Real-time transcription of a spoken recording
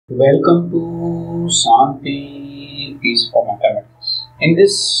Welcome to Shanti-Peace for Mathematics. In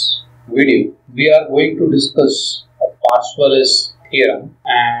this video, we are going to discuss a partialist theorem,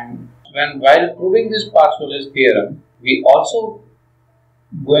 and while proving this partialist theorem, we also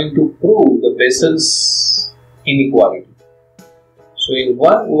going to prove the Bessel's inequality. So in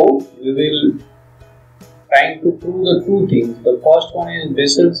one go, we will trying to prove the two things. The first one is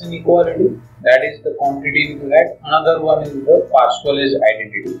Bessel's inequality, that is the quantity we get. Another one is the partialist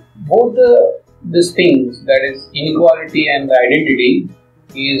identity. Both these things, that is inequality and the identity,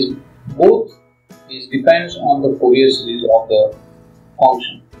 is depends on the Fourier series of the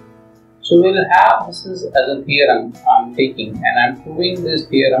function. So we will have this as a theorem I am taking, and I am proving this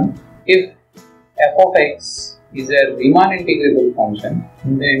theorem if f of x is a Riemann integrable function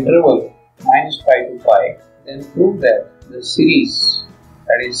in the interval minus pi to pi, then prove that the series,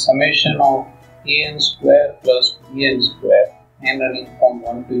 that is summation of an square plus bn square and running from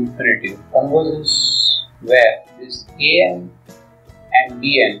 1 to infinity, convergence where this an and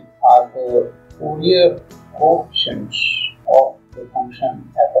bn are the Fourier coefficients of the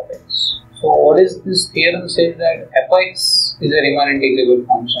function f of x. So what is this theorem says that f of x is a Riemann integrable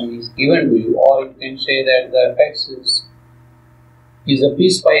function is given to you, or you can say that the f of x is a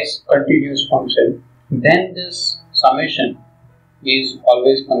piecewise continuous function, then this summation is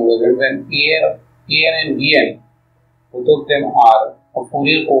always convergent when an and bn, both of them are a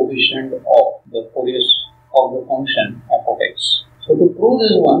Fourier coefficient of the function f of x. So to prove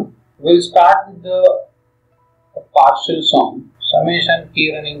this one, we will start with the partial sum, summation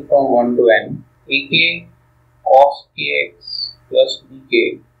k running from 1 to n, ak cos kx plus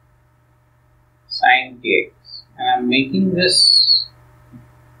bk sin kx, and I am making this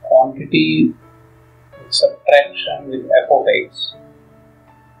quantity subtraction with f of x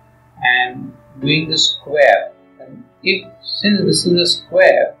and doing the square. And since this is a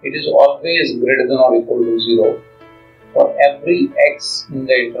square, it is always greater than or equal to 0 for every x in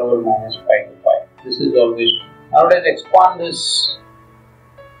the interval minus pi to pi. This is always true. Now let us expand this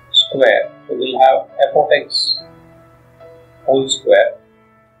square. So we will have f of x whole square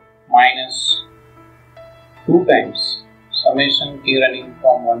minus 2 times summation k running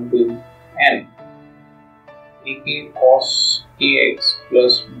from 1 to n, ak cos kx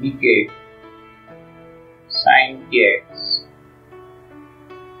plus bk sin kx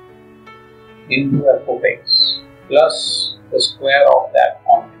into f of x plus the square of that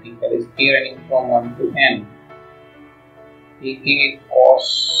quantity, that is k running from 1 to n, ak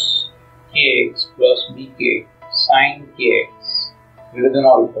cos kx plus bk sin kx greater than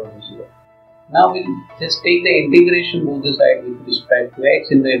or equal to 0. Now we'll just take the integration both the side with respect to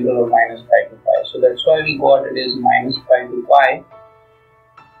x in the interval of minus pi to pi. So that's why we got it is minus pi to pi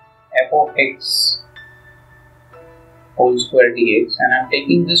f of x whole square dx, and I'm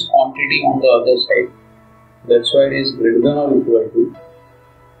taking this quantity on the other side. That's why it is greater than or equal to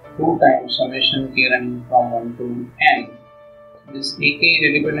 2 times summation k running from 1 to n. This ak is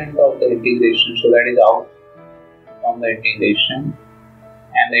independent of the integration, so that is out from the integration.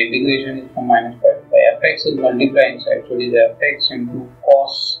 And the integration is from minus pi to pi. Fx is multiplied inside, so it is fx into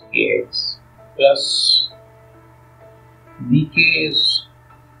cos kx plus bk is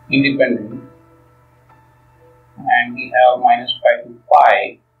independent, and we have minus pi to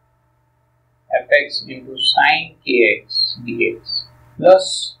pi fx into sin kx dx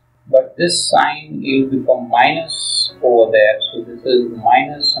plus, but this sign will become minus over there, so this is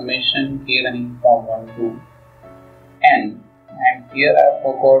minus summation k running from 1 to n. And here I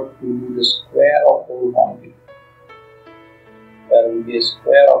forgot to do the square of whole quantity. There will be a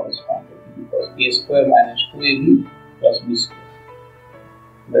square of this quantity because a square minus 2ab plus b square.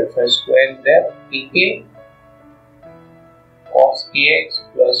 That's why square is there. ak cos kx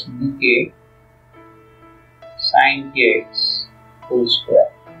plus bk sin kx whole square.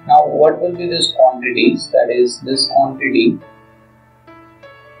 Now what will be this quantities? That is this quantity,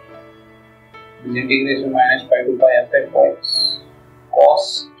 this integration minus pi to pi f of x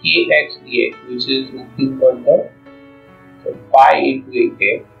cos kx dx, which is nothing but the pi into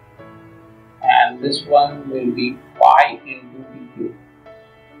ak, and this one will be pi into bk.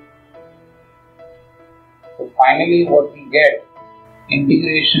 So finally what we get,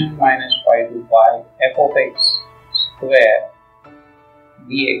 integration minus pi to pi f of x square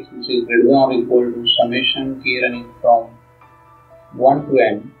dx, which is greater than or equal to summation k running from 1 to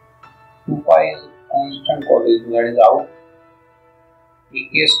n. 2 pi is constant quantity, that is out,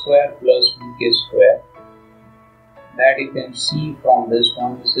 ak square plus bk square, that you can see from this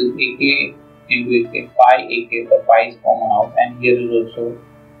one. This is ak into ak, pi ak, the pi is common out, and here is also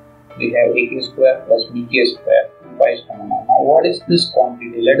we have ak square plus bk square, 2pi is common. Now what is this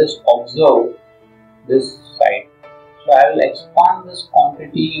quantity? Let us observe this side. So I will expand this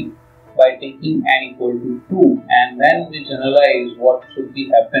quantity by taking n equal to 2, and then we generalize what should be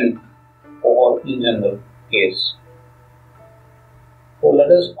happen for in general case. So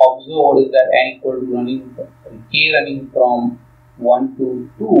let us observe what is that n equal to k running from 1 to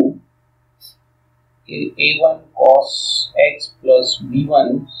 2, a1 cos x plus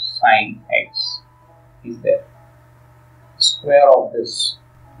b1 sin x is there. Square of this,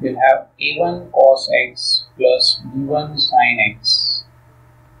 we have a1 cos x plus b1 sin x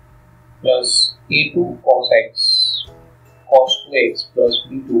plus a2 cos x cos 2x plus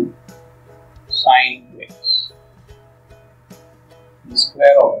b2 sin 2x. The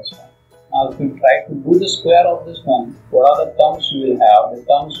square of this one. Now if we try to do the square of this one, what are the terms we will have? The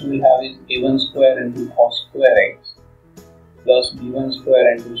terms we will have is a1 square into cos square x plus b1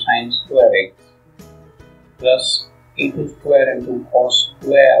 square into sin square x plus a2 square into cos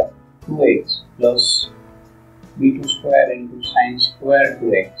square 2x plus b2 square into sin square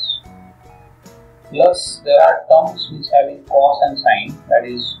 2x, plus there are terms which having cos and sin, that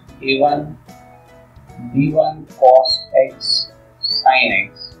is a1 b1 cos x sin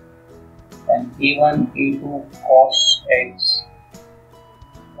x and a1 a2 cos x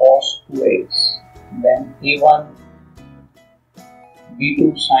cos 2x, then a1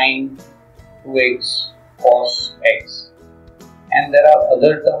 b2 sin 2x cos x, and there are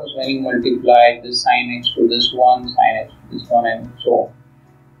other terms when you multiply this sin x to this one, sin x to this one, and so on.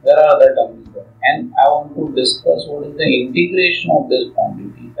 There are other terms there, and I want to discuss what is the integration of this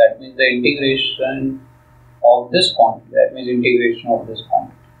quantity. That means the integration of this quantity. That means integration of this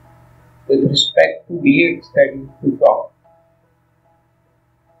quantity with respect to dx, that is to talk.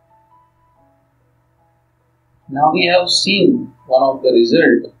 Now we have seen one of the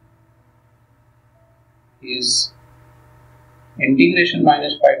result is integration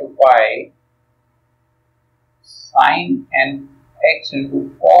minus pi to pi sin n x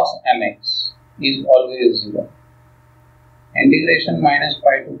into cos mx is always 0. Integration minus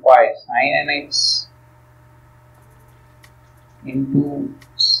pi to pi sin nx into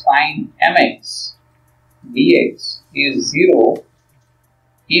sin mx dx is 0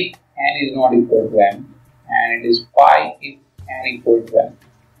 if n is not equal to m, and it is pi if n equal to m.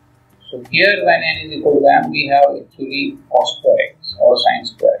 So here when n is equal to m, we have actually cos square x or sin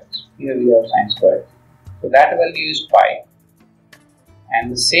square x. Here we have sin square x. So that value is pi,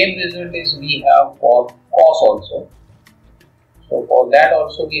 and the same result is we have for cos also. So for that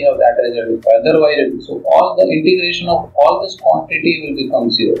also we have that result is pi. Otherwise, so all the integration of all this quantity will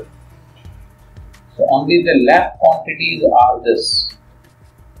become 0. So only the left quantities are this.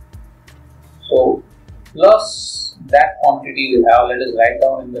 So plus that quantity we have, let us write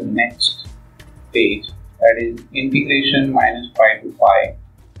down in the next page, that is integration minus pi to pi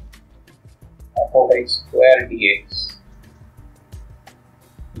f of x square dx,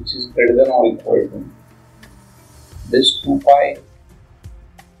 which is greater than or equal to this 2 pi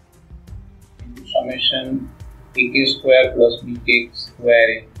into summation ak square plus bk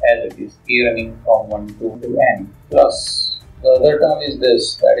square as it is, k running from 1 to n, plus the other term is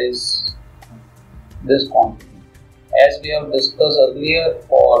this, that is this quantity. As we have discussed earlier,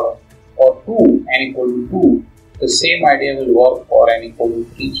 for 2, n equal to 2, the same idea will work for n equal to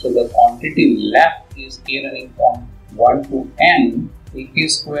 3. So the quantity left is k running from 1 to n, ak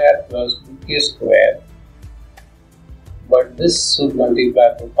square plus bk square, but this should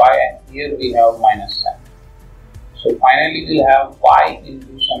multiply to pi, and here we have minus sign. So finally we will have pi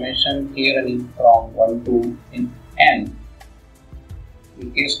into summation k running from 1 to n,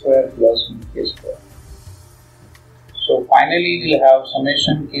 ak square plus bk square. So finally we will have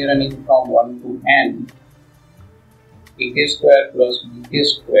summation k running from 1 to n, ak square plus bk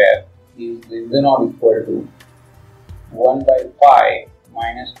square is less than or equal to 1 by pi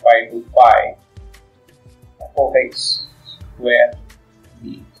minus pi to pi f of x square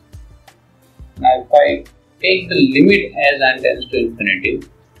dx. Now if I take the limit as n tends to infinity,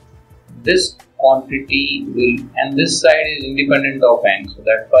 this quantity will, and this side is independent of n, so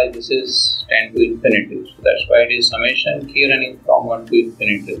that's why this is tend to infinity. So that's why it is summation k running from 1 to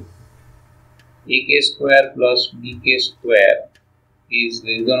infinity, ak square plus bk square is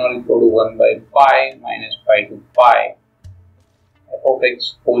less than or equal to 1 by pi minus pi to pi f of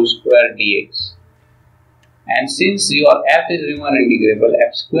x whole square dx. And since your f is Riemann integrable,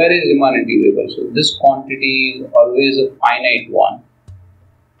 f square is Riemann integrable, so this quantity is always a finite one.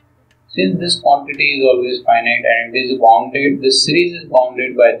 Since this quantity is always finite and it is bounded, this series is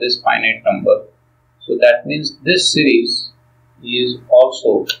bounded by this finite number. So that means this series is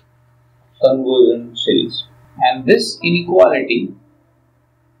also convergence series. And this inequality,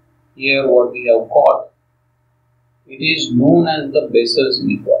 here what we have got, it is known as the Bessel's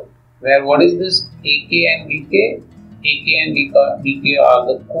inequality. Where what is this? AK and BK? AK and BK are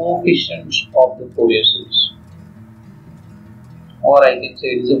the coefficients of the Fourier series. Or I can say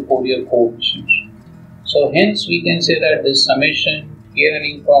it is a Fourier coefficient. So hence we can say that this summation k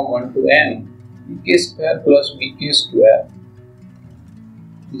running from 1 to n, bk square plus bk square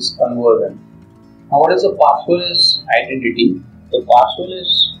is convergent. Now what is the Parseval's identity? The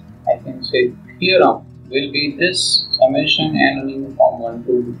Parseval's, I can say, theorem will be this summation n running from 1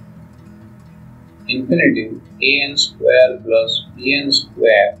 to infinity an square plus bn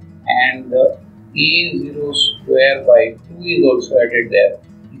square, and the a0 square by 2 is also added there,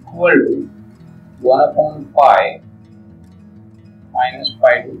 equal to 1 upon pi minus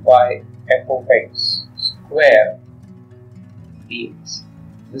pi to pi f of x square dx.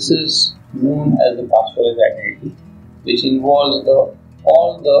 This is known as the Parseval's identity, which involves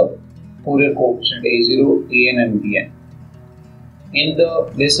all the Fourier coefficient a0, an and bn. In the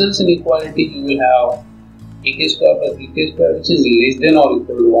Bessel's inequality, you will have ak square plus bk square, which is less than or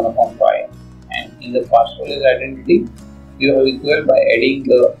equal to 1 upon pi. And in the Parseval's identity, you have equal by adding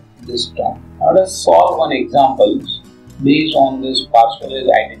this term. Now let us solve one example based on this Parseval's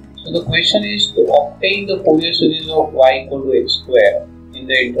identity. So the question is to obtain the Fourier series of y equal to x square in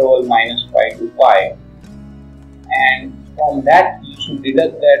the interval minus pi to pi, and from that you should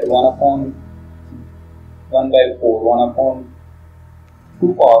deduct that 1 upon 1 by 4, 1 upon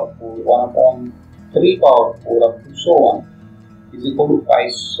 2 power 4, 1 upon 3 power 4 up to so on is equal to pi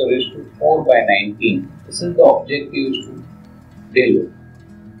raised to 4 by 19. This is the objective is to deal with.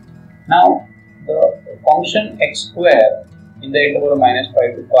 Now the function x square in the interval minus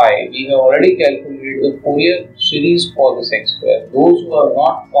pi to pi, we have already calculated the Fourier series for this x square. Those who have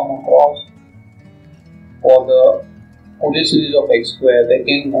not come across for the Fourier series of x square, they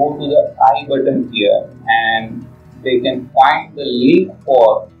can go to the I button here and they can find the link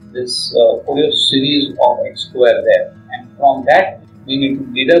for this Fourier series of x square there, and from that we need to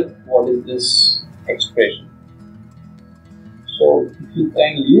deduct what is this expression. So if you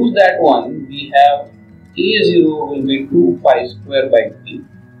can use that one, we have a0 will be 2 pi square by 3.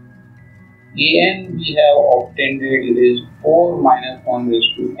 an we have obtained it is 4 minus 1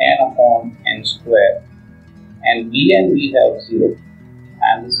 raised to n upon n square, and bn we have 0,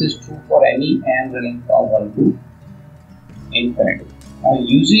 and this is true for any n running from 1 to infinity. Now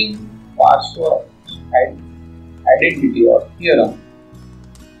using Parseval's identity or theorem,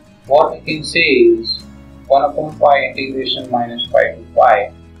 what we can say is 1 upon pi integration minus pi to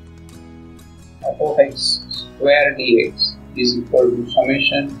pi f of x square dx is equal to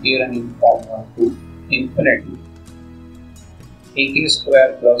summation k running from 1 to infinity ak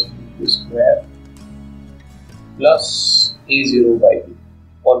square plus bk square plus a0 by b.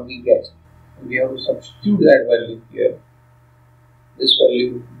 What we get, we have to substitute that value here, this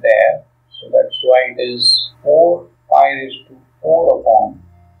value there, so that's why it is 4 pi raised to 4 upon,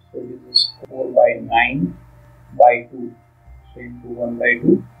 so this is 4 by 9 by 2, so into 1 by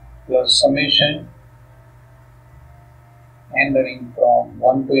 2 plus summation n running from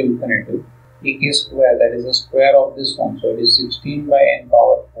 1 to infinity ak square, that is the square of this one, so it is 16 by n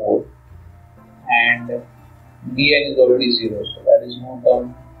power 4, and bn is already 0, so that is no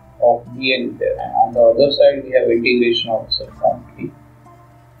term of bn there, and on the other side we have integration of the quantity,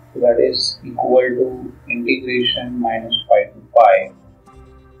 so that is equal to integration minus pi to pi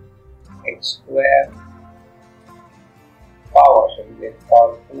x square power, so we get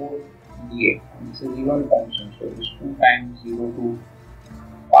power 4 dx, and this is even function, so it is 2 times 0 to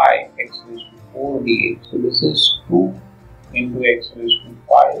pi x raised to 4 dx, so this is 2 into x raised to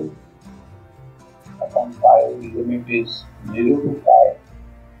 5 upon 5, the limit is 0 to 5,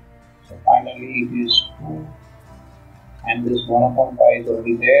 so finally it is 2, and this 1 upon pi is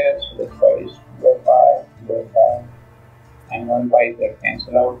already there, so that's why it is 2 by 5, and 1 pi get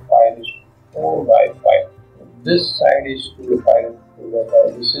cancelled out, pi is 4 by 5. So this side is 2 by 5, 2 by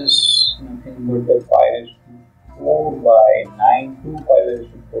 5, this is nothing but the pi is 4 by 9, 2 pi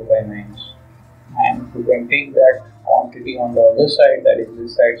raised to 4 by 9, and you can take that quantity on the other side, that is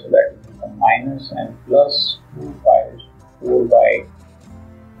this side, so that will become minus and plus 2 pi raised to 4 by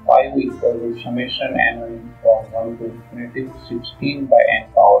 5 equal to summation n from 1 to infinity 16 by n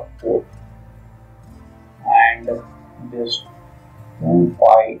power 4, and this 2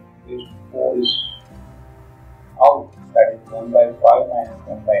 pi raised to 4 is out, that is 1 by 5 minus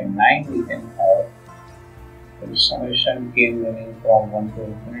 1 by 9, we can have the summation came running from 1 to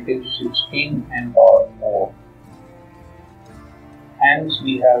infinity 16 n power 4, hence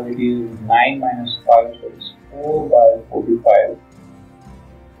we have it is 9 minus 5, so it's 4 by 45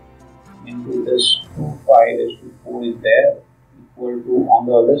 into this 2 pi raised to 4 is there, equal to, on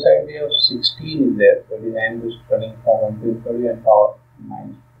the other side we have 16 is there, 39 is running from 1 to infinity and power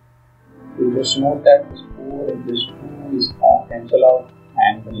minus. You just note that this 4 and this 2 is cancel out,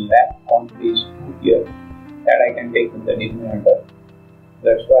 and the left quantity is 2 here, that I can take in the denominator.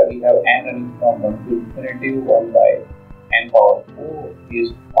 That's why we have n running from 1 to infinity, 1 by n power 4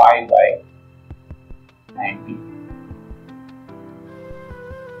 is 5 by 90.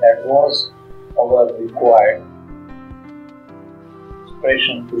 That was our required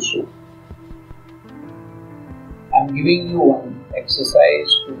expression to show. I am giving you one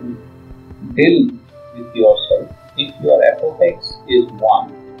exercise to deal with yourself. If your f of x is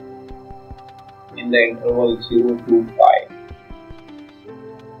 1 in the interval 0 to pi,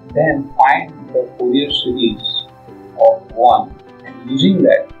 then find the Fourier series of 1, and using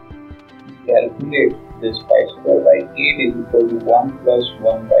that calculate this pi square by 8 is equal to 1 plus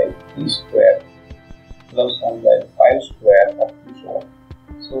 1 by 3 square plus 1 by 5 square up to so on.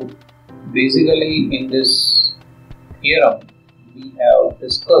 So basically in this theorem we have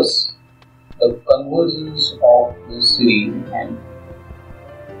discussed the convergence of this series and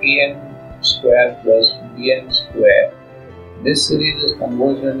an square plus bn square. This series is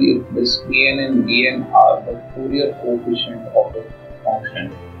convergent if this an and bn are the Fourier coefficient of the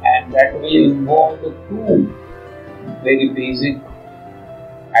function, and that will involve the two very basic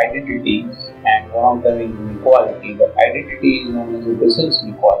identities, and one of them is inequality. The identity is known as the Bessel's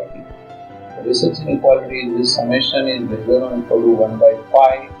inequality. The Bessel's inequality is this summation is greater than or equal to 1 by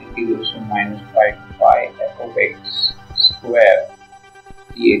pi integration minus pi to pi f of x square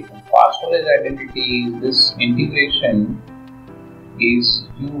dx. And Parseval's identity is this integration is,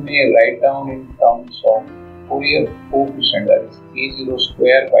 you may write down in terms of Fourier coefficient, that is a0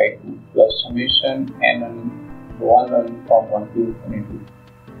 square by 2 plus summation n and 1 running from 1 to infinity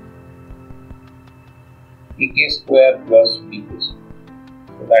ak square plus bk square.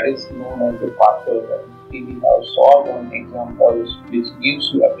 So that is known as the Parseval's identity. We have solved one example which gives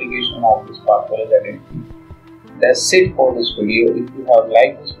you application of this Parseval's identity. That's it for this video. If you have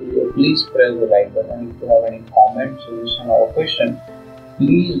liked this video, please press the like button. If you have any comment, solution or question,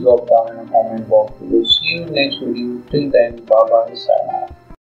 please drop down in the comment box below. See you in next video. Till then, bye bye, sayonara.